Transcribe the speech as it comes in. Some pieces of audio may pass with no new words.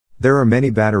There are many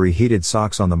battery-heated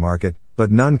socks on the market, but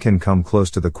none can come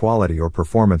close to the quality or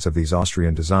performance of these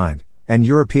Austrian-designed and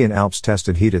European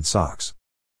Alps-tested heated socks.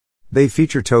 They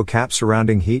feature toe caps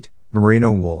surrounding heat,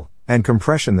 merino wool, and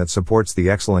compression that supports the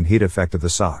excellent heat effect of the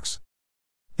socks.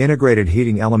 Integrated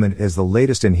heating element is the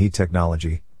latest in heat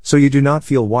technology, so you do not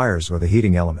feel wires or the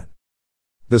heating element.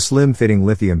 The slim-fitting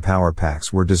lithium power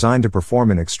packs were designed to perform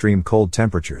in extreme cold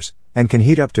temperatures, and can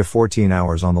heat up to 14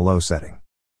 hours on the low setting.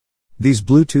 These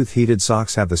Bluetooth heated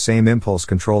socks have the same impulse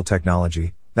control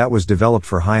technology that was developed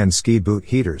for high-end ski boot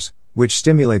heaters, which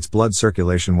stimulates blood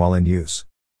circulation while in use.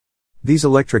 These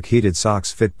electric heated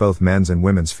socks fit both men's and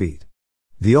women's feet.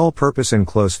 The all-purpose and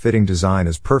close-fitting design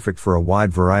is perfect for a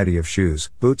wide variety of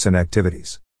shoes, boots and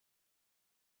activities.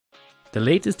 The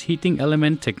latest heating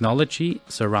element technology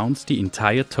surrounds the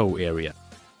entire toe area,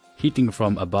 heating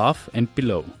from above and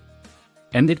below,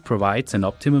 and it provides an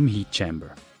optimum heat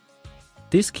chamber.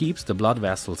 This keeps the blood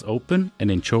vessels open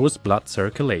and ensures blood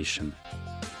circulation.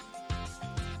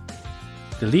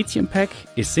 The lithium pack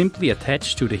is simply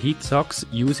attached to the heat socks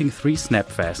using 3 snap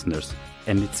fasteners,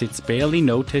 and it sits barely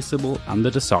noticeable under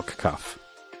the sock cuff.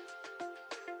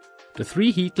 The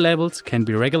 3 heat levels can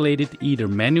be regulated either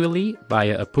manually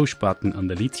via a push button on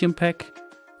the lithium pack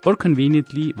or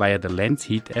conveniently via the Lenz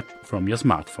heat app from your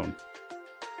smartphone.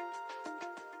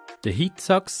 The Heat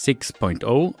Socks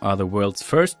 6.0 are the world's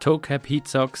first toe cap heat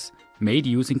socks made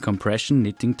using compression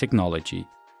knitting technology.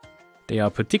 They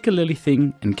are particularly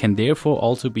thin and can therefore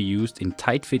also be used in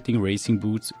tight-fitting racing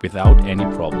boots without any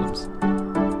problems.